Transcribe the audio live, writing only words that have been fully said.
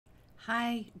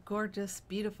Hi, gorgeous,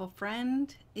 beautiful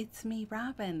friend. It's me,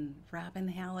 Robin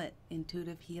Hallett,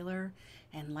 intuitive healer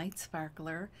and light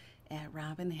sparkler at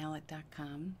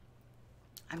robinhallett.com.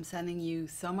 I'm sending you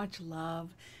so much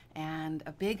love and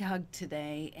a big hug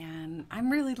today, and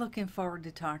I'm really looking forward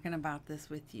to talking about this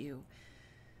with you.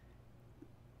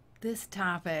 This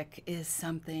topic is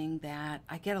something that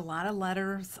I get a lot of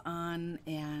letters on,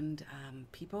 and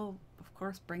people, of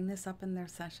course, bring this up in their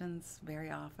sessions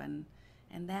very often,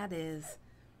 and that is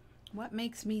what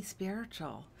makes me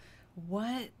spiritual?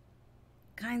 What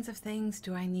kinds of things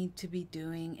do I need to be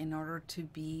doing in order to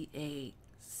be a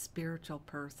spiritual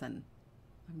person?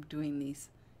 I'm doing these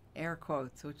air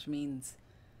quotes, which means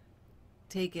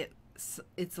take it,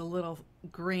 it's a little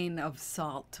grain of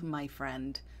salt, my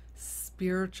friend.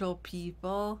 Spiritual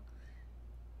people?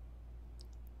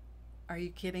 Are you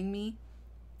kidding me?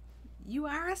 You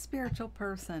are a spiritual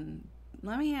person.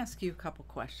 Let me ask you a couple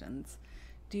questions.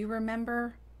 Do you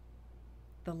remember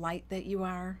the light that you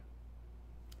are?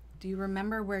 Do you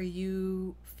remember where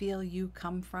you feel you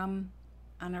come from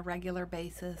on a regular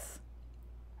basis?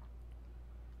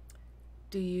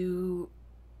 Do you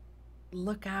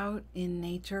look out in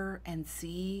nature and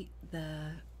see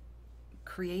the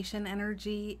creation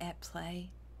energy at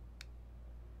play?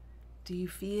 Do you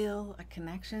feel a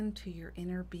connection to your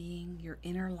inner being, your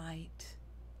inner light?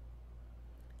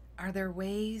 Are there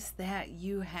ways that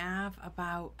you have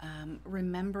about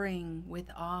remembering with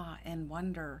awe and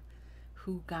wonder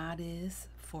who God is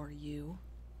for you?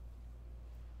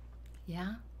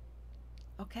 Yeah?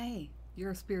 Okay, you're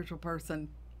a spiritual person.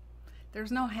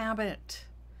 There's no habit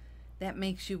that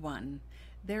makes you one.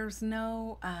 There's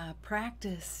no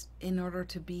practice in order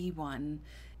to be one.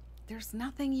 There's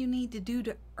nothing you need to do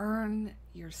to earn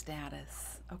your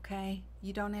status, okay?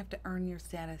 You don't have to earn your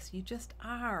status. You just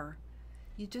are.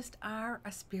 You just are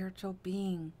a spiritual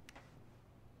being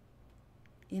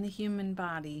in a human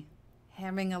body,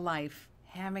 having a life,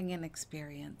 having an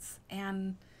experience.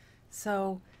 And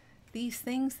so these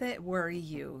things that worry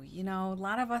you, a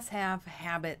lot of us have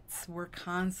habits we're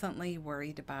constantly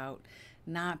worried about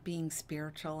not being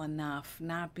spiritual enough,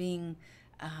 not being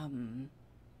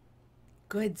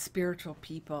good spiritual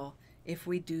people if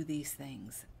we do these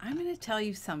things. I'm going to tell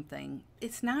you something.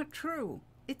 It's not true.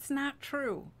 It's not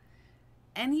true.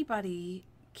 Anybody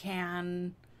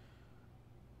can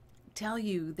tell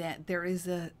you that there is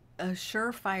a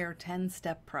surefire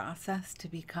 10-step process to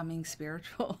becoming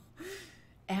spiritual.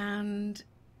 And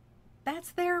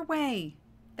that's their way.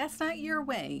 That's not your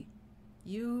way.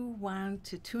 You want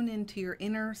to tune into your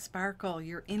inner sparkle,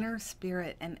 your inner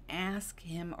spirit, and ask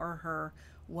him or her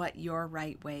what your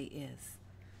right way is.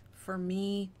 For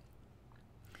me,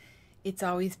 it's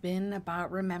always been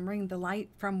about remembering the light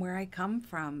from where I come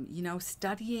from,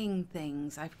 studying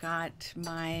things. I've got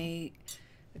my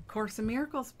Course in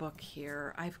Miracles book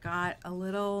here. I've got a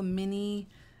little mini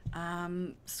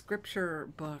scripture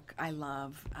book I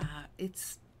love.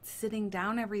 It's sitting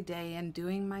down every day and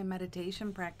doing my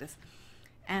meditation practice.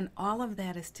 And all of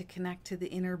that is to connect to the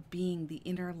inner being, the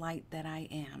inner light that I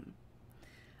am.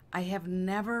 I have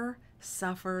never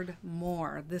suffered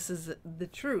more. This is the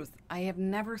truth. I have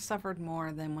never suffered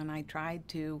more than when I tried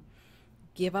to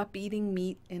give up eating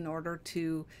meat in order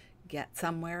to get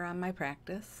somewhere on my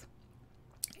practice,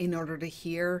 in order to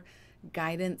hear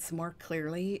guidance more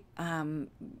clearly.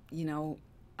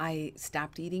 I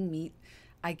stopped eating meat.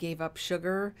 I gave up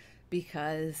sugar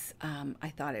because I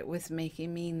thought it was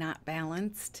making me not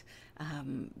balanced.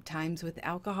 Times with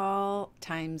alcohol,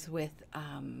 times with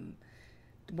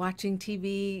watching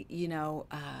TV,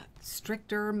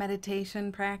 stricter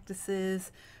meditation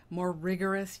practices, more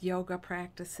rigorous yoga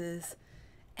practices.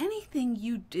 Anything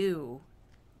you do,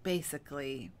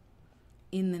 basically,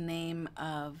 in the name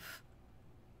of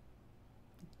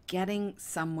getting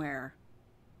somewhere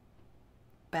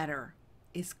better,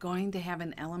 is going to have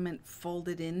an element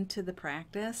folded into the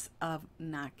practice of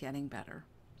not getting better.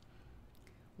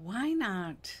 Why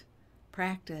not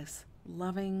practice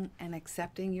loving and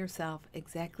accepting yourself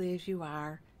exactly as you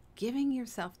are, giving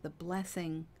yourself the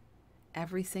blessing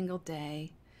every single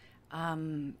day,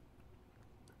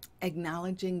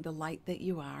 acknowledging the light that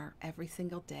you are every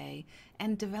single day,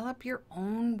 and develop your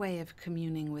own way of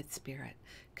communing with spirit,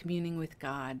 communing with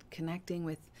God, connecting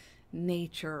with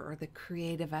nature or the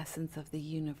creative essence of the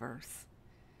universe.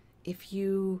 If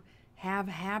you have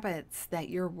habits that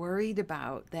you're worried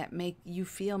about that make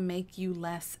you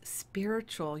less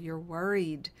spiritual, you're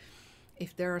worried.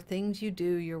 If there are things you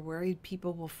do, you're worried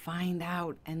people will find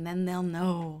out and then they'll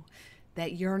know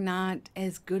that you're not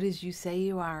as good as you say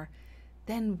you are,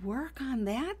 then work on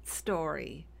that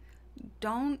story.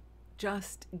 Don't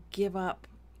just give up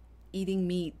eating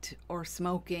meat or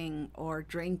smoking or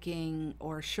drinking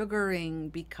or sugaring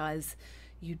because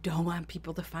you don't want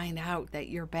people to find out that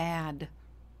you're bad.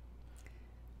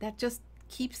 That just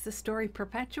keeps the story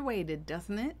perpetuated,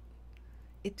 doesn't it?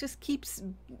 It just keeps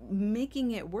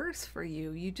making it worse for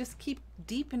you. You just keep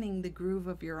deepening the groove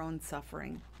of your own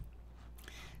suffering.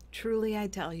 Truly, I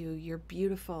tell you, you're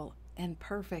beautiful and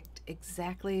perfect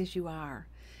exactly as you are,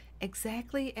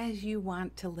 exactly as you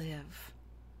want to live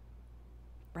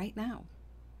right now.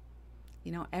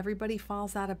 You know, everybody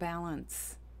falls out of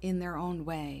balance in their own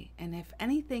way, and if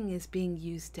anything is being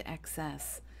used to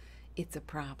excess, it's a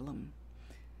problem.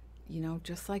 You know,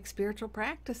 just like spiritual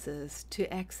practices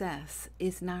to excess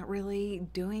is not really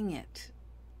doing it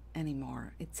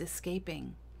anymore. It's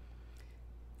escaping.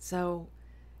 So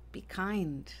be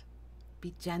kind,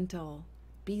 be gentle,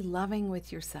 be loving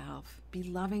with yourself, be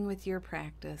loving with your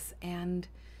practice, and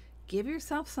give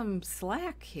yourself some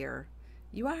slack here.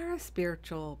 You are a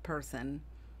spiritual person,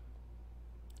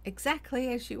 exactly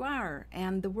as you are,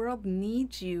 and the world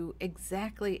needs you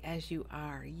exactly as you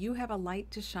are. You have a light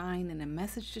to shine and a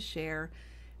message to share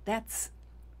it's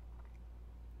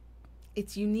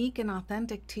unique and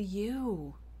authentic to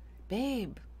you.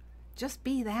 Babe, just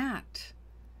be that.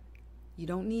 You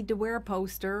don't need to wear a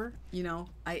poster, you know,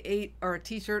 or a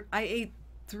t-shirt. I ate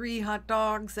 3 hot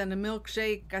dogs and a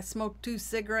milkshake. I smoked 2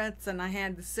 cigarettes and I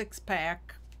had the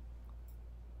 6-pack.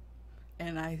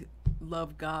 And I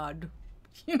love God.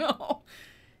 You know,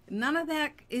 none of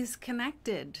that is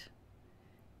connected.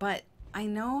 But I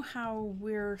know how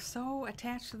we're so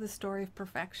attached to the story of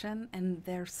perfection, and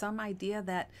there's some idea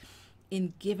that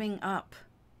in giving up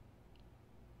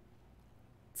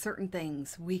certain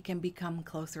things, we can become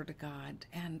closer to God.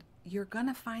 And you're going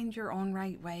to find your own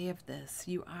right way of this.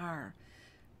 You are.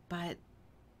 But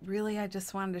really, I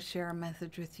just wanted to share a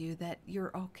message with you that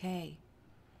you're okay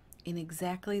in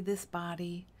exactly this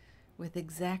body, with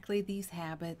exactly these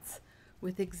habits,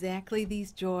 with exactly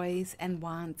these joys and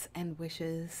wants and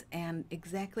wishes, and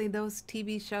exactly those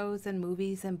TV shows and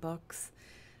movies and books.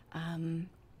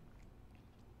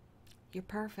 You're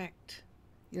perfect.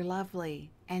 You're lovely.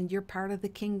 And you're part of the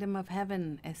kingdom of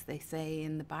heaven, as they say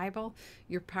in the Bible.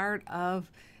 You're part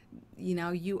of, you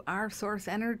know, you are source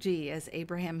energy, as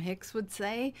Abraham Hicks would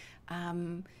say.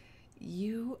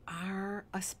 You are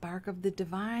a spark of the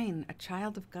divine, a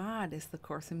child of God, as the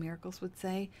Course in Miracles would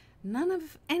say. None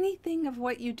of anything of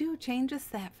what you do changes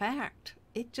that fact.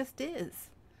 It just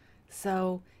is.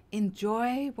 So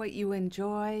enjoy what you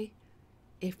enjoy.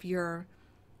 If you're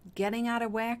getting out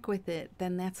of whack with it,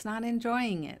 then that's not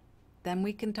enjoying it. Then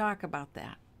we can talk about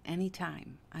that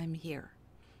anytime. I'm here.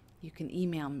 You can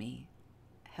email me,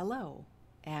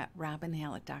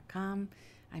 hello@robinhallett.com.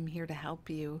 I'm here to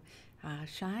help you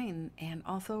shine, and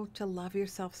also to love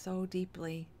yourself so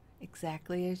deeply,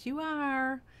 exactly as you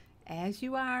are, as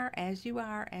you are, as you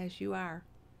are, as you are.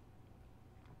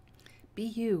 Be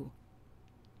you.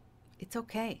 It's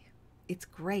okay. It's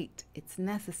great. It's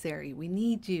necessary. We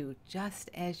need you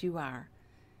just as you are.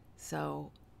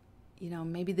 So, you know,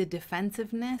 maybe the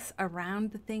defensiveness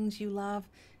around the things you love,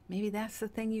 maybe that's the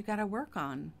thing you got to work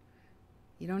on.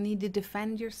 You don't need to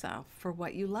defend yourself for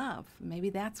what you love. Maybe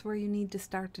that's where you need to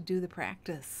start to do the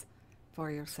practice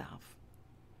for yourself.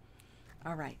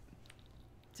 All right.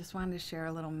 Just wanted to share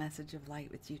a little message of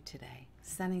light with you today.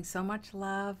 Sending so much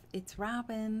love. It's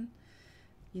Robin.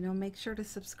 You know, make sure to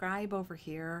subscribe over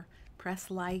here.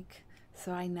 Press like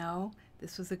so I know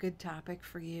this was a good topic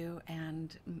for you,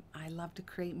 and I love to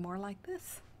create more like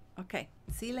this. Okay.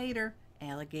 See you later,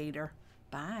 alligator.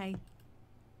 Bye.